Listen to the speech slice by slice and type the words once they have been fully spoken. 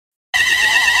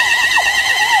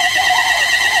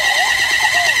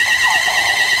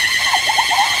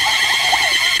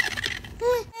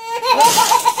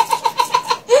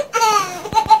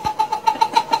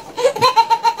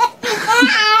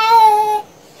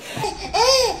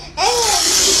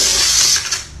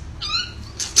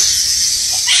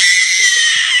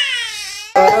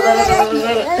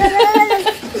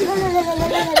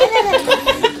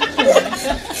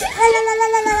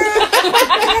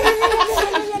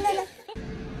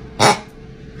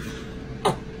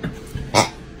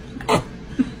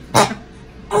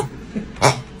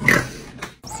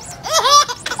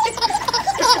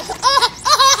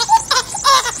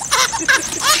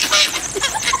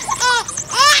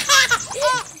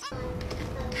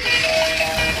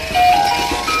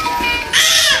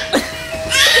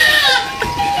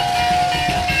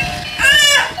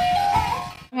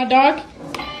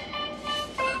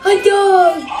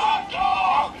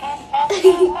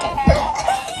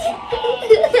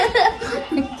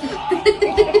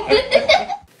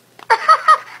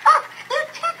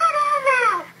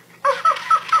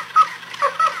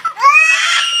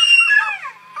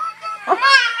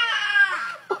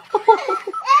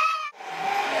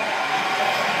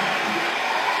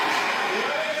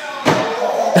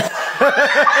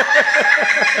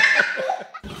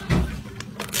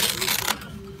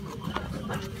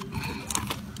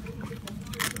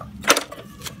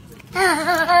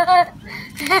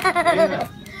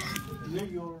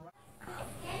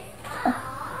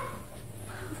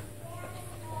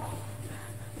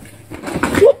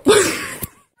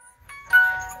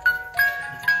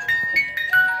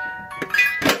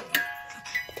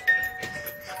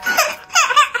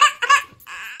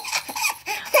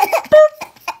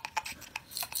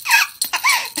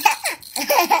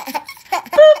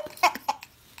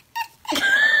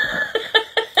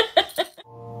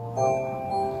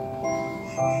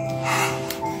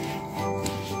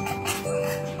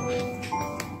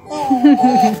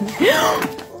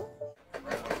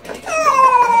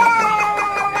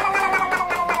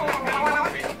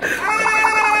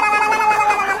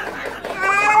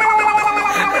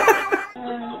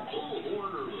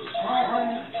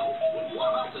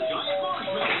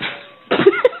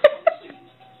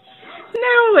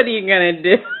Now what are you gonna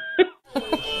do?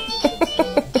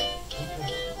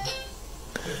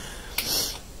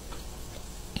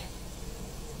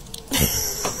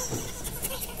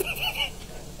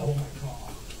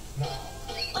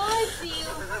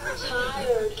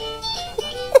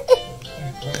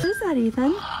 Who's that,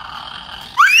 Ethan?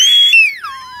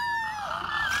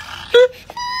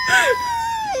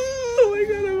 Oh my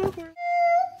god, I'm a horse.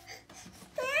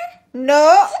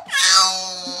 No.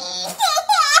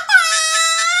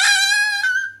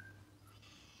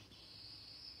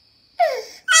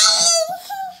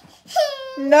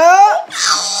 No.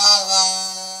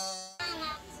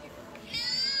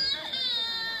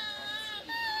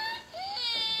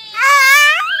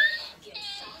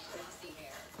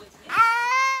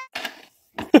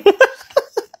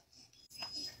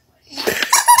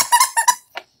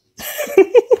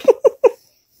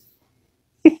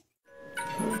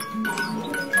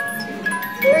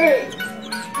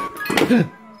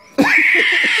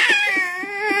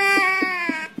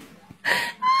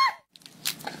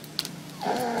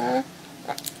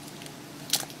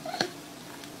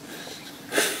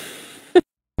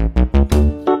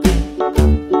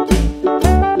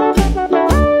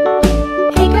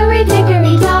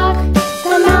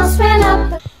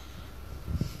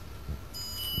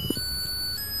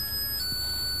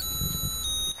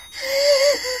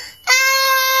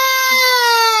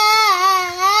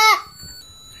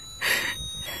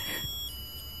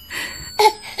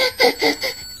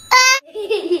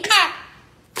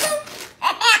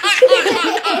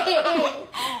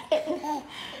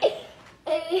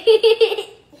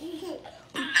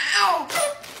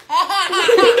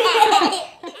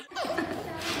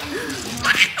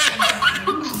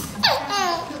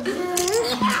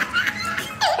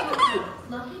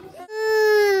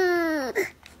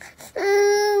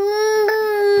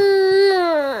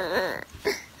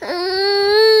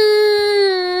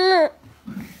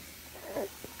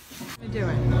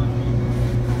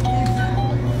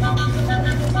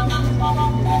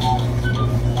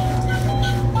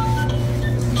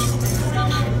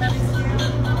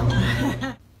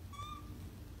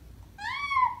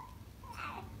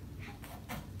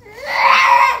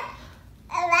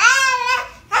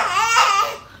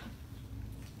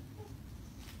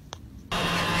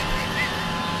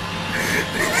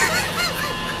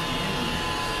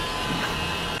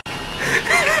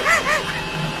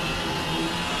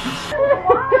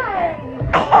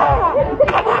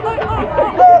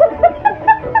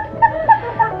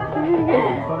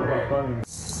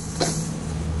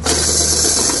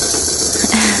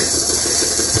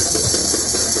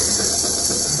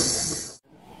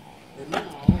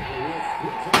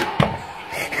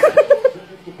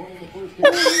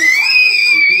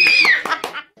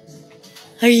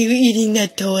 Are you eating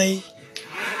that toy?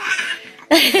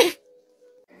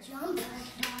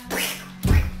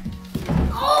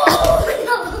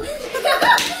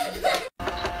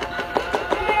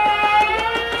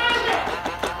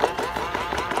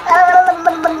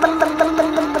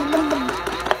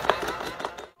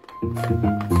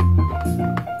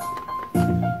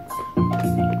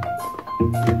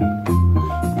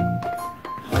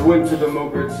 I went to the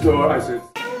moped store, I said,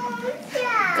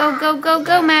 Go, go, go,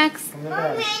 go, Max.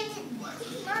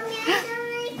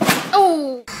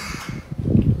 Oh!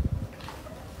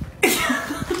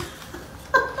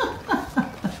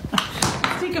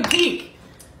 Take a peek.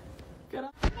 Get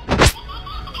up.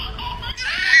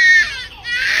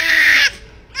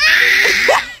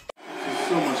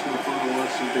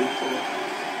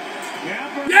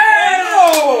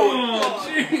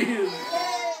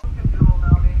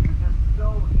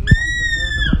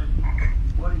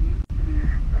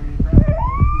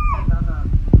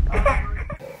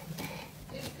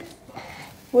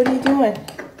 What are you doing?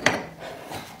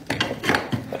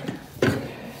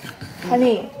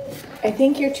 Honey, I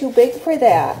think you're too big for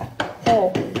that.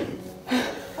 Oh.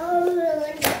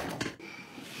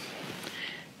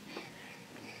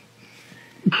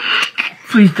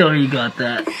 Please tell me you got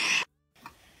that.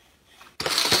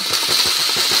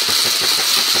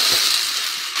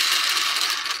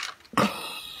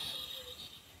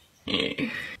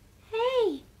 Hey.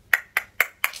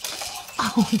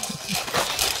 Oh my God.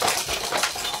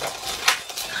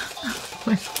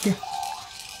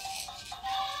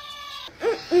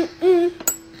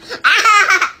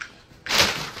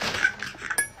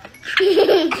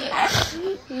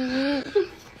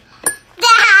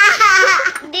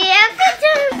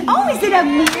 Oh, is it a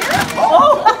mirror?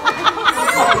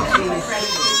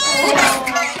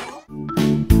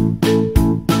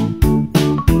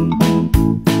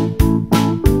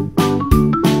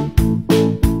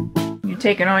 You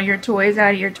taking all your toys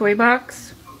out of your toy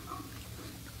box?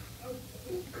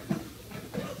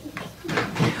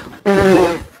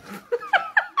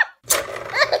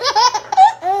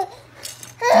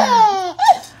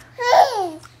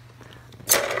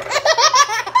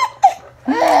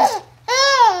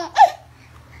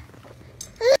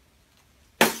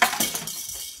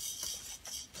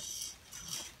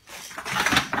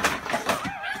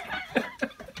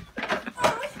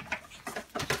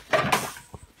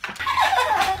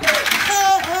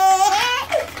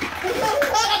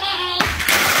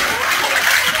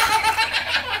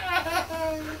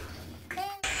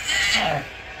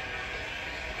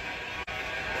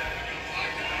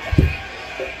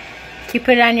 You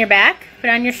put it on your back, put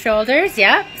it on your shoulders,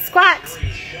 yep, squat.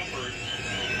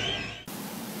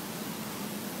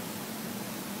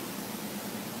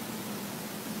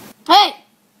 Hey!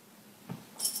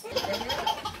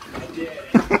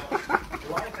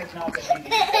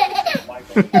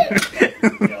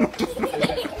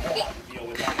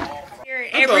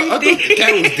 I thought the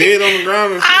cat was dead on the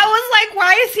ground. I was like,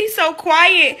 why is he so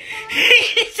quiet? He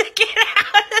needs to get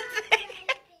out of there.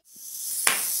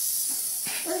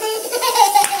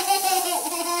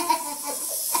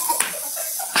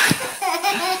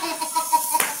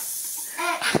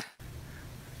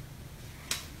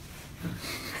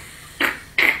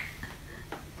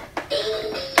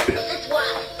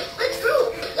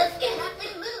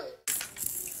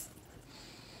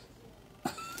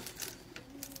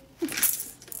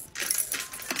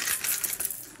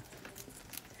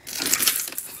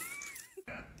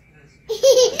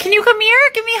 Can you come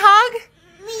here? Give me a hug.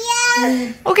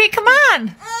 Yeah. Okay, come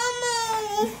on.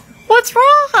 What's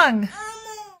wrong?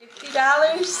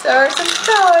 $50 or some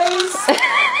toys.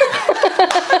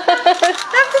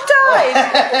 That's the toys.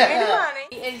 And money.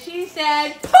 And she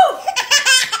said, poof!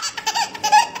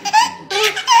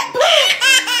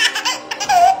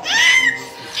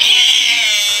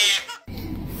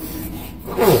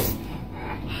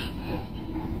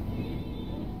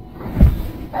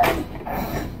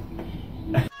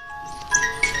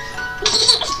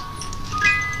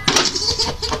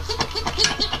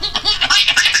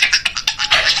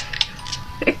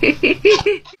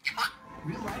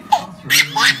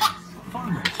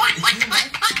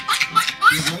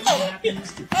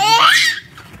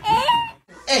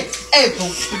 Hey,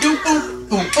 boom, ba-doom, boom,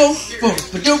 boom, boom, boom,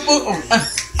 ba-doom, boom,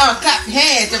 clap your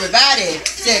hands, everybody.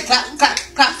 Say clap, clap,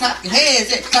 clap, clap your hands.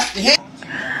 Say clap your hands.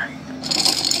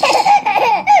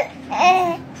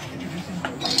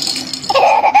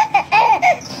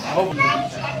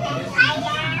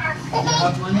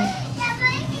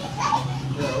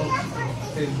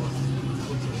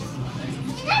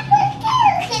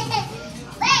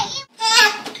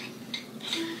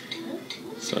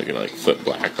 So I get like foot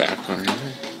black back on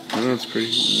her. Oh, that's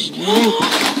pretty.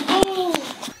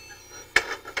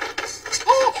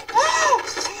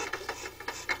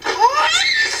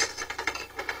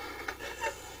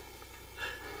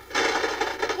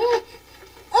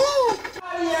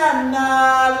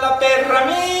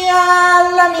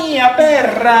 La mia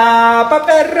perra, pa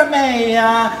perra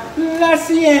mia, la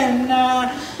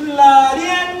sienna, la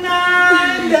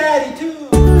rienna, daddy too.